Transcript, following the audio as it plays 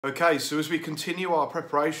Okay, so as we continue our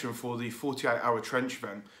preparation for the 48-hour trench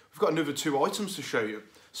event, we've got another two items to show you,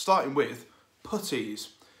 starting with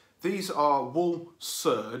puttees. These are wool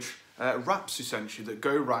serge wraps essentially that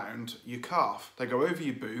go around your calf. They go over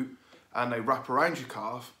your boot and they wrap around your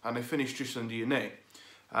calf and they finish just under your knee.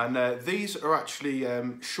 And these are actually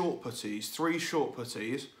short puttees, 3 short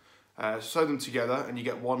puttees. Sew them together and you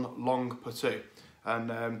get one long puttee.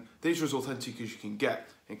 And these are as authentic as you can get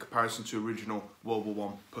in comparison to original World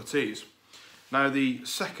War I puttees. Now the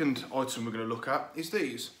second item we're going to look at is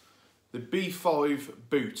these. The B5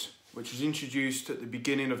 boot, which was introduced at the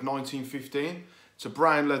beginning of 1915. It's a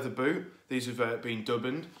brown leather boot. These have been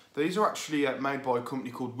dubbed. These are actually made by a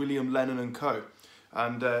company called William Lennon & Co.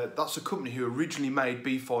 And that's a company who originally made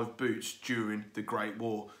B5 boots during the Great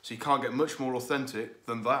War. So you can't get much more authentic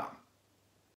than that.